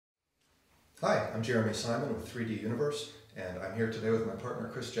Hi, I'm Jeremy Simon with 3D Universe, and I'm here today with my partner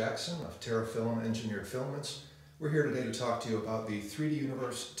Chris Jackson of Terrafilum Engineered Filaments. We're here today to talk to you about the 3D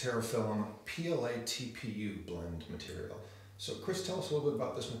Universe Terrafilum PLA-TPU blend material. So Chris, tell us a little bit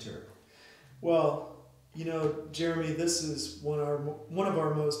about this material. Well, you know, Jeremy, this is one of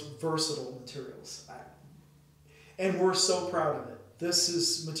our most versatile materials. And we're so proud of it. This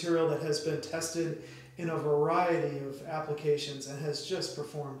is material that has been tested in a variety of applications and has just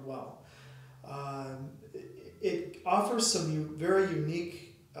performed well. It offers some very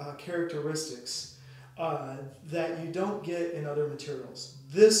unique characteristics that you don't get in other materials.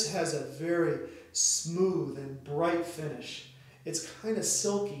 This has a very smooth and bright finish. It's kind of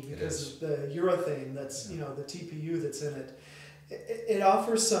silky because of the urethane that's, the TPU that's in it. It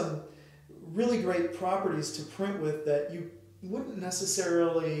offers some really great properties to print with that you wouldn't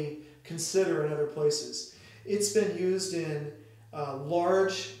necessarily consider in other places. It's been used in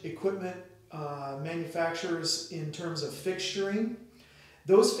large equipment manufacturers in terms of fixturing.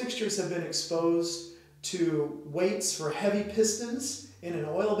 Those fixtures have been exposed to weights for heavy pistons in an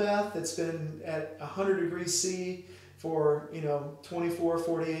oil bath that's been at 100 degrees C for 24,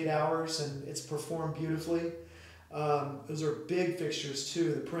 48 hours, and it's performed beautifully. Those are big fixtures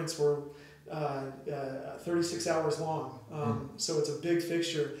too. The prints were 36 hours long, so it's a big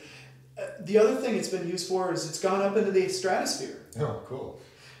fixture. The other thing it's been used for is it's gone up into the stratosphere. Oh, cool.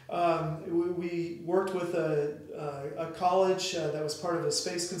 We worked with a college that was part of a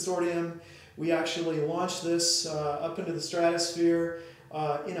space consortium. We actually launched this up into the stratosphere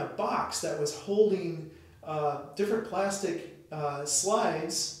in a box that was holding different plastic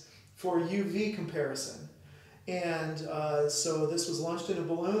slides for UV comparison. And so this was launched in a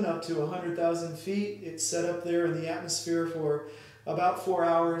balloon up to 100,000 feet. It set up there in the atmosphere for about 4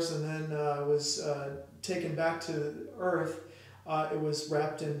 hours and then was taken back to Earth. It was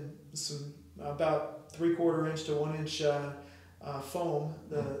wrapped in some about 3/4 inch to 1 inch foam,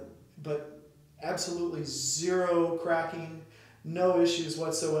 but absolutely zero cracking, no issues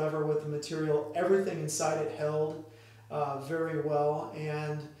whatsoever with the material. Everything inside it held very well,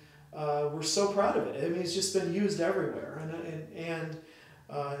 and we're so proud of it. I mean, it's just been used everywhere, and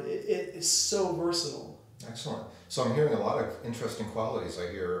it is so versatile. Excellent. So I'm hearing a lot of interesting qualities. I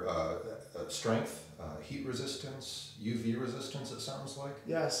hear strength, heat resistance, UV resistance, it sounds like.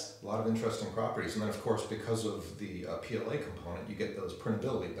 Yes. A lot of interesting properties. And then, of course, because of the PLA component, you get those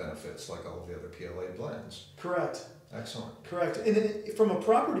printability benefits like all of the other PLA blends. Correct. Excellent. Correct. And then from a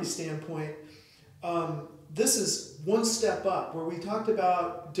property standpoint, this is one step up. Where we talked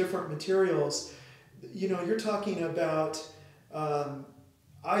about different materials, you're talking about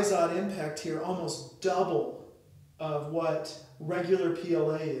IZOD impact here almost double of what regular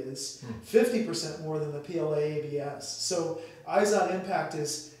PLA is, 50% more than the PLA ABS. So IZOD impact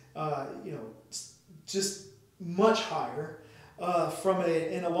is just much higher. From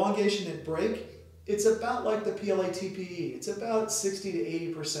an elongation at break, it's about like the PLA-TPE. It's about 60 to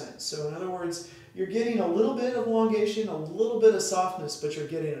 80%. So in other words, you're getting a little bit of elongation, a little bit of softness, but you're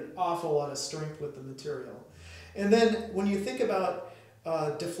getting an awful lot of strength with the material. And then when you think about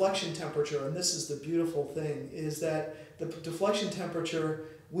deflection temperature, and this is the beautiful thing, is that the deflection temperature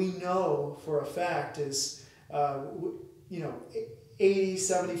we know for a fact is 80,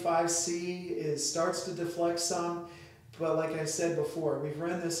 75 C starts to deflect some, but like I said before, we've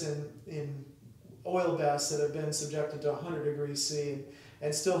run this in oil baths that have been subjected to 100 degrees C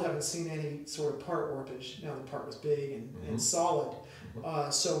and still haven't seen any sort of part warpage. Now the part was big and solid.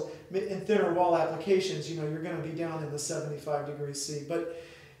 So in thinner wall applications, you're going to be down in the 75 degrees C. But,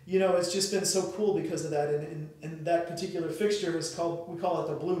 it's just been so cool because of that. And that particular fixture is we call it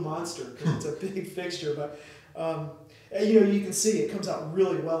the Blue Monster because it's a big fixture. But, you can see it comes out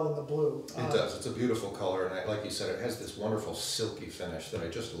really well in the blue. It does. It's a beautiful color. And like you said, it has this wonderful silky finish that I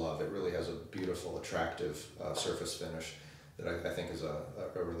just love. It really has a beautiful, attractive surface finish that I think is a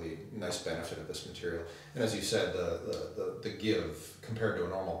really nice benefit of this material. And as you said, the give compared to a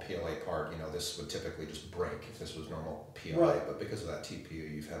normal PLA part, this would typically just break if this was normal PLA. Right. But because of that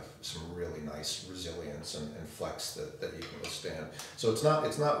TPU, you have some really nice resilience and flex that you can withstand. So it's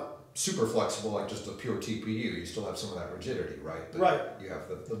not super flexible like just a pure TPU. You still have some of that rigidity, right? But right. You have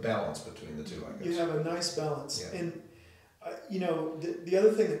the balance between the two, I guess. You have a nice balance. Yeah. And, the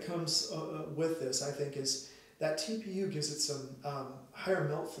other thing that comes with this, I think, is that TPU gives it some higher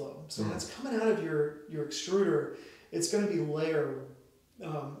melt flow. So when it's coming out of your extruder, it's going to be layered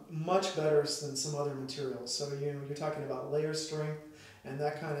much better than some other materials. So you're talking about layer strength and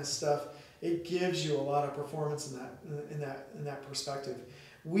that kind of stuff. It gives you a lot of performance in that perspective.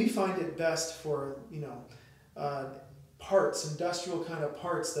 We find it best for parts, industrial kind of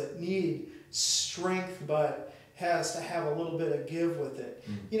parts that need strength but has to have a little bit of give with it.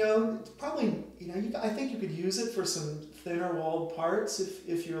 You know, it's probably, you know, I think you could use it for some thinner walled parts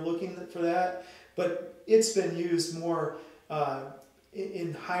if you're looking for that, but it's been used more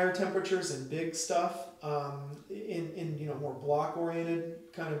in higher temperatures and big stuff, in you know, more block oriented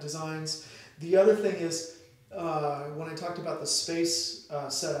kind of designs. The other thing is, when I talked about the space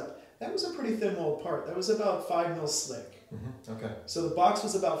setup, that was a pretty thin walled part. That was about 5 mils thick. Okay. So the box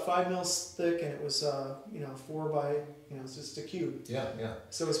was about 5 mils thick, and it was you know, 4 by, you know, it's just a cube. Yeah, yeah.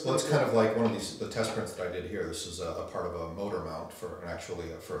 So it's Well, it's kind of like one of these, the test prints that I did here. This is a part of a motor mount for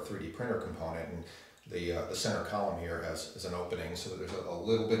for a 3D printer component, and the center column here is an opening, so there's a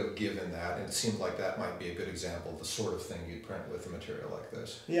little bit of give in that, and it seemed like that might be a good example of the sort of thing you'd print with a material like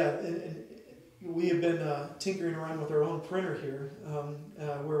this. Yeah, and we have been tinkering around with our own printer here,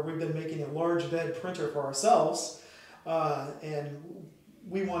 where we've been making a large bed printer for ourselves, and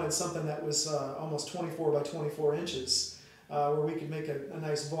we wanted something that was almost 24 by 24 inches, where we could make a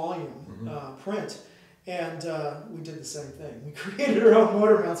nice volume print. And we did the same thing. We created our own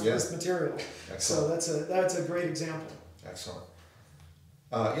motor mounts for this material. Excellent. So that's a great example. Excellent.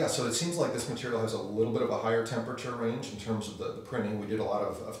 Yeah, so it seems like this material has a little bit of a higher temperature range in terms of the printing. We did a lot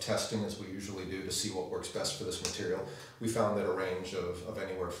of testing, as we usually do, to see what works best for this material. We found that a range of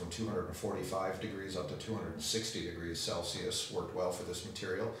anywhere from 245 degrees up to 260 degrees Celsius worked well for this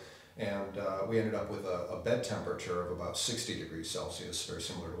material. And we ended up with a bed temperature of about 60 degrees Celsius, very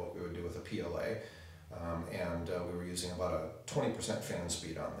similar to what we would do with a PLA. We were using about a 20% fan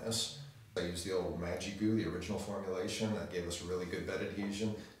speed on this. I used the old Magic Goo, the original formulation, that gave us really good bed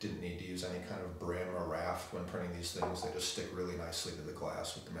adhesion. Didn't need to use any kind of brim or raft when printing these things. They just stick really nicely to the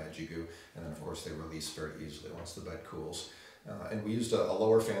glass with the Magic Goo, and then of course they release very easily once the bed cools. And we used a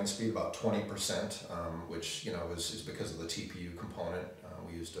lower fan speed, about 20%, which, you know, is because of the TPU component.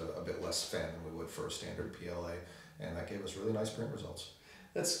 We used a bit less fan than we would for a standard PLA, and that gave us really nice print results.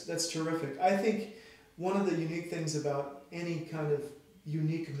 That's terrific. I think one of the unique things about any kind of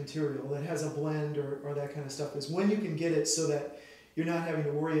unique material that has a blend or that kind of stuff is when you can get it so that you're not having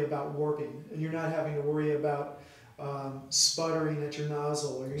to worry about warping, and you're not having to worry about sputtering at your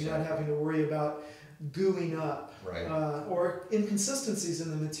nozzle, or you're not having to worry about gooing up, or inconsistencies in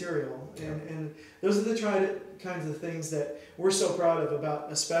the material. And those are the kinds of things that we're so proud of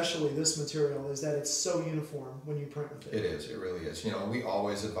about, especially this material, is that it's so uniform when you print with it. It is, it really is. You know, we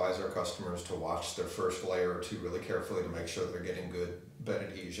always advise our customers to watch their first layer or two really carefully to make sure that they're getting good bed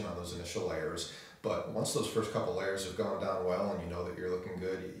adhesion on those initial layers. But once those first couple layers have gone down well and you know that you're looking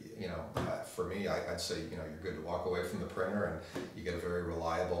good, you know, for me, I'd say, you know, you're good to walk away from the printer, and you get a very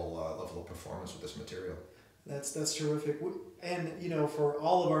reliable level of performance with this material. That's terrific. And, you know, for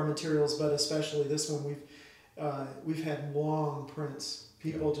all of our materials, but especially this one, we've had long prints.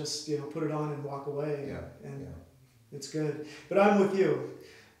 People just, you know, put it on and walk away, and it's good. But I'm with you.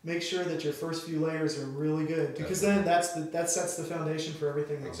 Make sure that your first few layers are really good, because then that sets the foundation for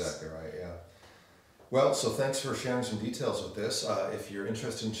everything else. Exactly right. Yeah. Well, so thanks for sharing some details with this. If you're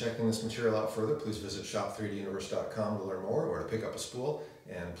interested in checking this material out further, please visit shop3duniverse.com to learn more or to pick up a spool,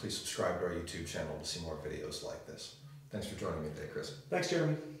 and please subscribe to our YouTube channel to see more videos like this. Thanks for joining me today, Chris. Thanks,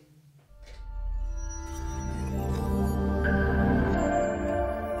 Jeremy.